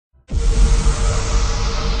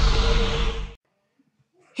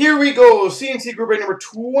Here we go. CNC group break number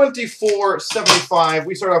 2475.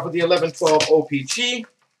 We start off with the 1112 OP Chee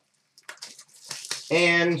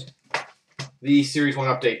and the Series 1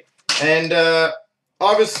 update. And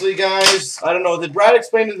obviously, guys, I don't know, did Brad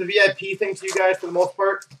explain the VIP thing to you guys for the most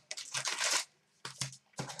part?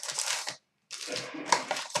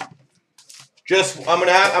 Just, I'm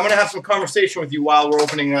gonna have some conversation with you while we're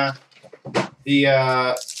opening the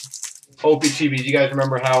OP Chee. You guys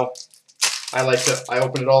remember how I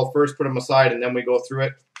open it all first, put them aside, and then we go through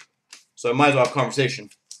it. So I might as well have a conversation.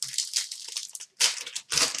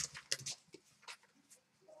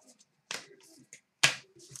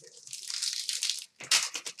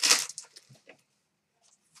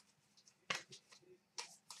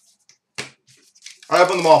 I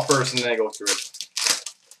open them all first, and then I go through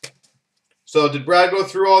it. So did Brad go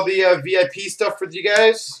through all the VIP stuff for you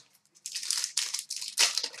guys?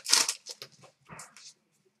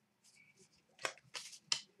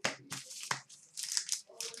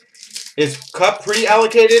 Is Cup pretty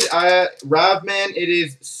allocated? Ravman, it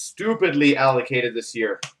is stupidly allocated this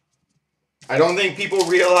year. I don't think people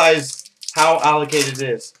realize how allocated it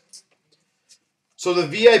is. So the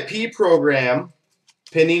VIP program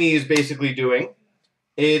Panini is basically doing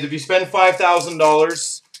is if you spend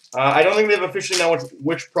 $5,000, I don't think they've officially announced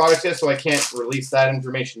which product it is, so I can't release that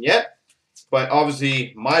information yet. But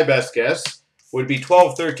obviously, my best guess would be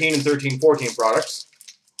 12, 13, and 13, 14 products.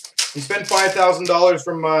 You spend $5,000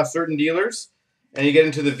 from certain dealers, and you get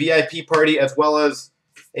into the VIP party as well as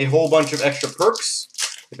a whole bunch of extra perks.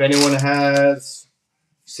 If anyone has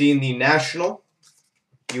seen the National,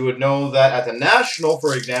 you would know that at the National,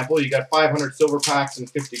 for example, you got 500 silver packs and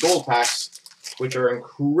 50 gold packs, which are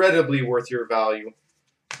incredibly worth your value.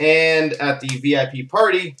 And at the VIP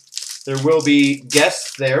party, there will be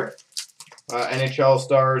guests there, NHL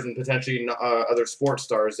stars and potentially other sports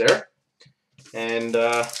stars there. And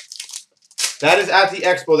that is at the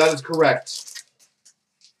expo. That is correct.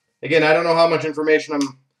 Again, I don't know how much information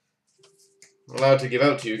I'm allowed to give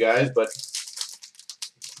out to you guys, but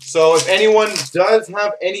so if anyone does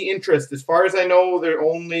have any interest, as far as I know, they're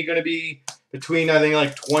only going to be between, I think,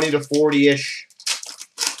 like 20 to 40-ish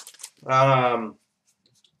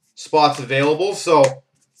spots available. So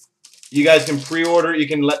you guys can pre-order. You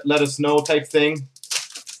can let us know type thing.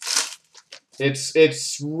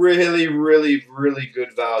 It's really, really, really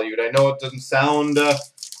good valued. I know it doesn't sound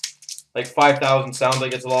like 5,000 sounds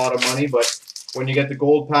like it's a lot of money, but when you get the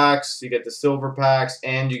gold packs, you get the silver packs,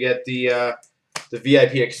 and you get the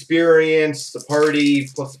VIP experience, the party,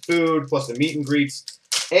 plus the food, plus the meet and greets,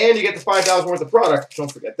 and you get the 5,000 worth of product.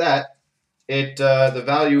 Don't forget that. The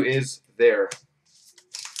value is there.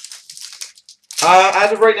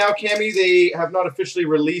 As of right now, Cammy, they have not officially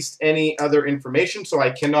released any other information, so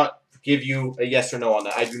I cannot give you a yes or no on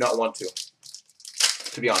that. I do not want to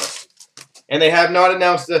be honest. And they have not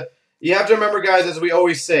announced the. You have to remember, guys, as we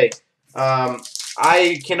always say,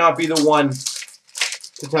 I cannot be the one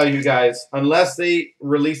to tell you guys unless they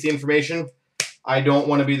release the information. I don't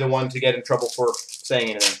want to be the one to get in trouble for saying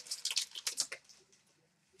anything.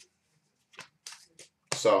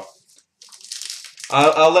 So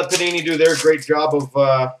I'll let Panini do their great job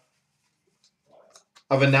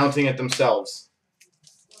of announcing it themselves.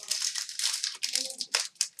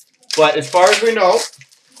 But as far as we know,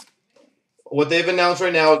 what they've announced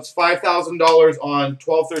right now, it's $5,000 on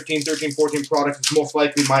 12, 13, 13, 14 products. It's most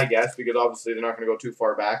likely my guess, because obviously they're not going to go too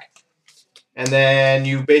far back. And then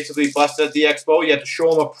you basically bust at the expo. You have to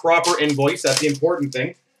show them a proper invoice. That's the important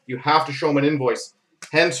thing. You have to show them an invoice.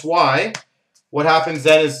 Hence why, what happens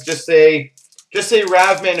then is just say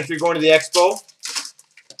Ravman, if you're going to the expo,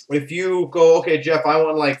 if you go, okay, Jeff, I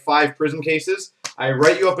want like 5 Prism cases. I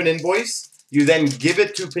write you up an invoice. You then give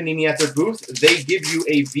it to Panini at their booth. They give you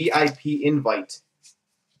a VIP invite.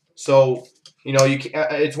 So, you know,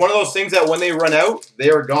 it's one of those things that when they run out, they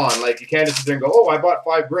are gone. Like, you can't just sit there and go, oh, I bought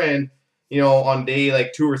 $5 grand, you know, on day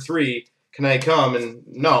like 2 or 3. Can I come? And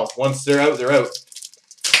no, once they're out, they're out.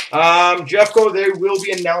 Jeffco, they will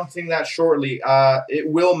be announcing that shortly. It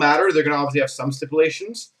will matter. They're going to obviously have some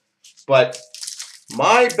stipulations. But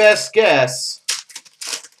my best guess...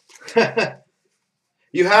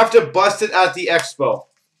 You have to bust it at the expo.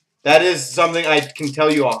 That is something I can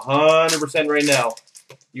tell you 100% right now.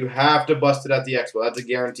 You have to bust it at the expo. That's a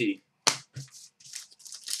guarantee.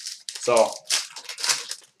 So.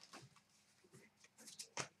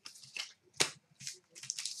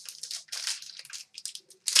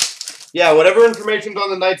 Yeah, whatever information's on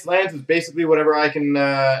the Knights Lands is basically whatever I can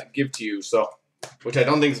give to you. So, which I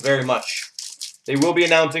don't think is very much. They will be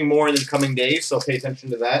announcing more in the coming days, so pay attention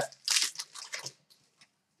to that.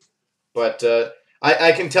 But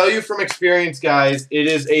I can tell you from experience, guys, it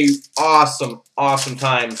is a awesome, awesome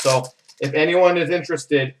time. So if anyone is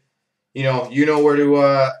interested, you know where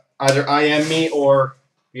to either IM me or,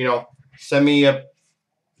 send me a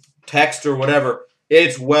text or whatever.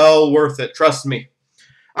 It's well worth it. Trust me.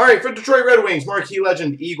 All right, for Detroit Red Wings, marquee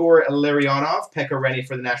legend Igor Larionov, Pekka Rinne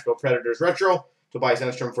for the Nashville Predators retro, Tobias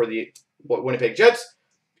Enstrom for the Winnipeg Jets.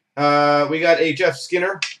 We got a Jeff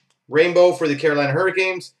Skinner rainbow for the Carolina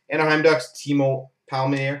Hurricanes. Anaheim Ducks, Timo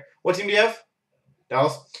Palmier. What team do you have?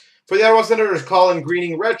 Dallas. For the Ottawa Senators, Colin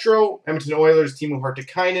Greening retro. Edmonton Oilers, Timo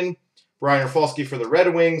Hartikainen. Brian Rafalski for the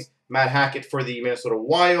Red Wings. Matt Hackett for the Minnesota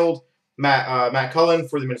Wild. Matt Cullen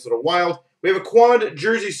for the Minnesota Wild. We have a quad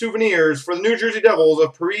jersey souvenirs for the New Jersey Devils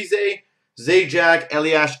of Parise, Zajac,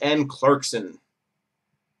 Eliash, and Clarkson.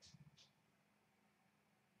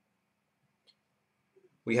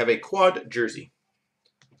 We have a quad jersey.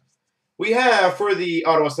 We have for the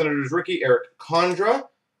Ottawa Senators rookie, Eric Condra.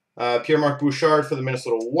 Pierre-Marc Bouchard for the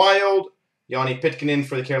Minnesota Wild. Yanni Pitkanen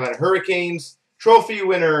for the Carolina Hurricanes. Trophy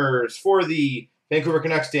winners for the Vancouver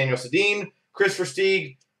Canucks, Daniel Sedin. Chris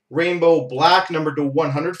Versteeg, Rainbow Black, numbered to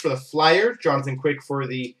 100 for the Flyers. Jonathan Quick for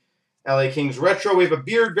the LA Kings retro. We have a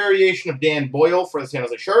beard variation of Dan Boyle for the San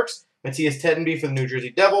Jose Sharks. Matthias Tettenby for the New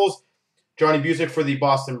Jersey Devils. Johnny Busick for the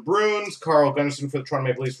Boston Bruins. Carl Gunnarsson for the Toronto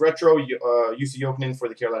Maple Leafs retro. Jussi Jokinen for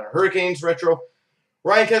the Carolina Hurricanes retro.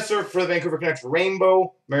 Ryan Kessler for the Vancouver Canucks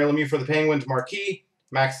rainbow. Mary Lemieux for the Penguins marquee.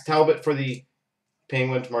 Max Talbot for the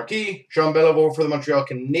Penguins marquee. Jean Beliveau for the Montreal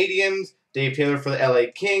Canadiens. Dave Taylor for the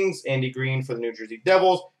LA Kings. Andy Green for the New Jersey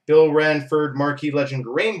Devils. Bill Ranford marquee legend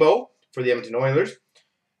rainbow for the Edmonton Oilers.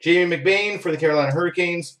 Jamie McBain for the Carolina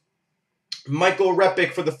Hurricanes. Michael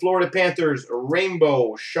Repick for the Florida Panthers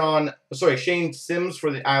rainbow. Shane Sims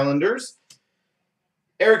for the Islanders.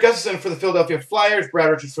 Eric Gustafson for the Philadelphia Flyers. Brad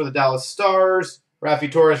Richards for the Dallas Stars.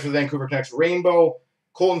 Rafi Torres for the Vancouver Canucks rainbow.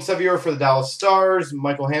 Colton Sevier for the Dallas Stars.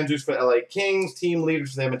 Michael Handzus for the LA Kings. Team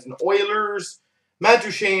leaders for the Edmonton Oilers. Matt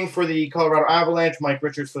Duchene for the Colorado Avalanche. Mike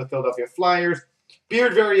Richards for the Philadelphia Flyers.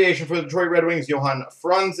 Beard variation for the Detroit Red Wings. Johan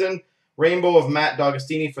Franzen. Rainbow of Matt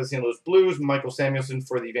D'Agostini for the St. Louis Blues. Michael Samuelson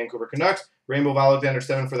for the Vancouver Canucks. Rainbow of Alexander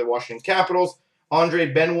Seven for the Washington Capitals.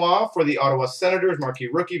 Andre Benoit for the Ottawa Senators. Marquee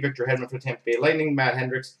rookie. Victor Hedman for the Tampa Bay Lightning. Matt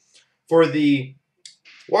Hendricks for the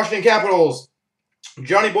Washington Capitals.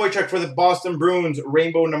 Johnny Boychuk for the Boston Bruins.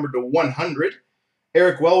 Rainbow numbered to 100.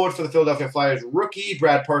 Eric Wellwood for the Philadelphia Flyers rookie.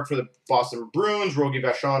 Brad Park for the Boston Bruins. Rogie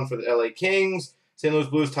Vachon for the LA Kings. St. Louis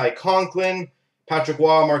Blues Ty Conklin. Patrick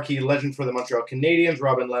Waugh, marquee legend for the Montreal Canadiens.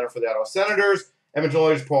 Robin Leonard for the Ottawa Senators. Edmonton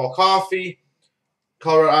Oilers Paul Coffey.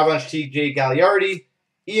 Colorado Avalanche TJ Gagliardi.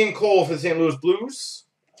 Ian Cole for the St. Louis Blues.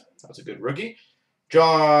 That's a good rookie.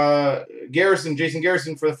 Jason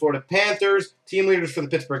Garrison for the Florida Panthers. Team leaders for the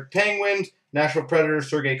Pittsburgh Penguins. Nashville Predators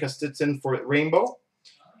Sergei Kostitsyn for Rainbow.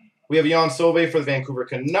 We have Jan Sauvé for the Vancouver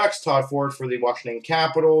Canucks. Todd Ford for the Washington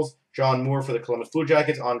Capitals. John Moore for the Columbus Blue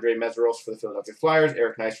Jackets. Andre Mesros for the Philadelphia Flyers.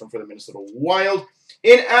 Eric Nystrom for the Minnesota Wild.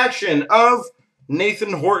 In action of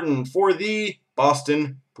Nathan Horton for the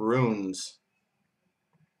Boston Bruins.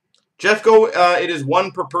 Jeffco, it is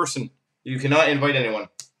one per person. You cannot invite anyone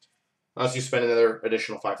unless you spend another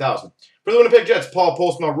additional $5,000. For the Winnipeg Jets, Paul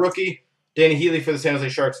Postma, rookie. Danny Healy for the San Jose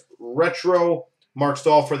Sharks retro. Mark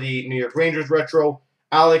Stahl for the New York Rangers retro.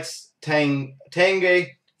 Alex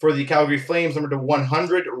Tanguay for the Calgary Flames, number to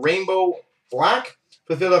 100. Rainbow Black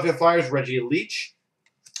for the Philadelphia Flyers, Reggie Leach.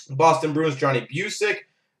 Boston Bruins, Johnny Busick.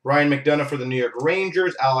 Ryan McDonough for the New York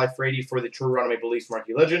Rangers. Al Ifredi for the Toronto Maple Leafs,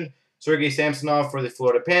 marquee legend. Sergei Samsonov for the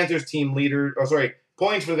Florida Panthers.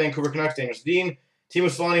 Points for the Vancouver Canucks, Daniel Sedin. Timo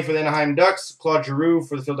Solani for the Anaheim Ducks. Claude Giroux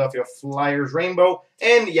for the Philadelphia Flyers Rainbow.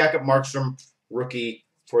 And Jakob Markstrom, rookie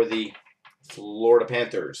for the Florida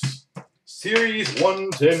Panthers. Series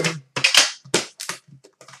 110.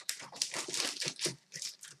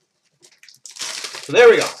 So there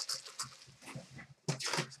we go.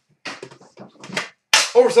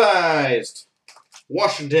 Oversized.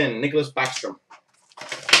 Washington, Nicholas Backstrom.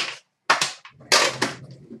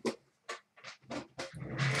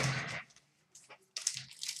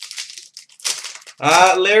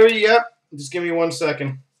 Larry, yep. Just give me 1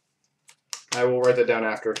 second. I will write that down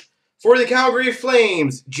after. For the Calgary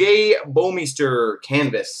Flames, Jay Bouwmeester,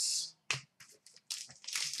 canvas.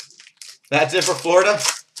 That's it for Florida.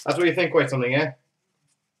 That's what you think, quite something, eh?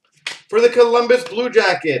 For the Columbus Blue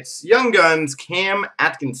Jackets, Young Guns, Cam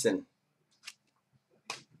Atkinson.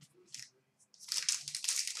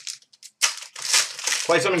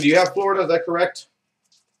 Quite something. Do you have Florida? Is that correct?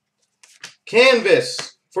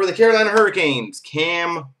 Canvas for the Carolina Hurricanes,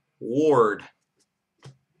 Cam Ward.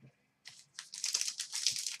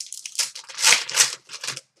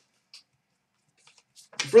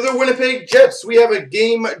 For the Winnipeg Jets, we have a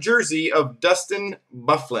game jersey of Dustin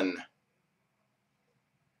Byfuglien.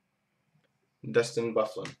 Dustin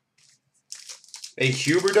Byfuglien. A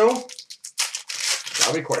Huberdeau.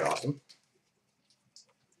 That'll be quite awesome.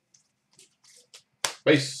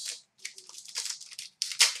 Base.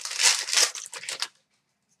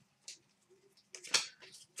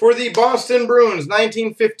 For the Boston Bruins,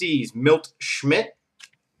 1950s, Milt Schmidt.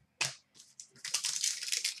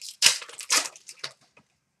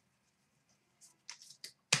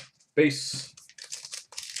 Base.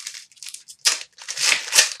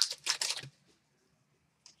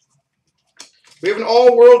 We have an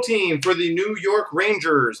all-world team for the New York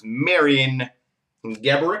Rangers, Marian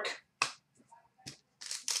Gaborik.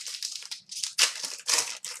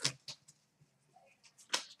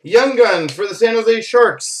 Young Guns for the San Jose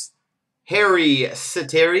Sharks, Harry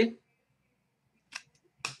Sateri.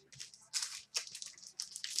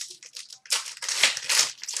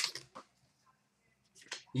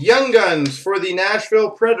 Young Guns for the Nashville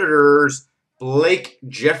Predators, Blake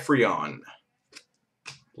Jeffrion.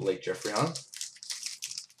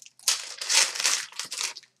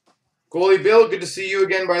 Goalie Bill, good to see you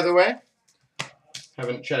again, by the way.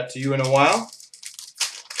 Haven't chatted to you in a while.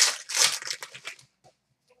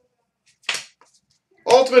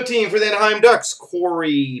 Ultimate Team for the Anaheim Ducks,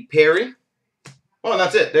 Corey Perry. Oh, and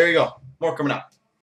that's it. There you go. More coming up.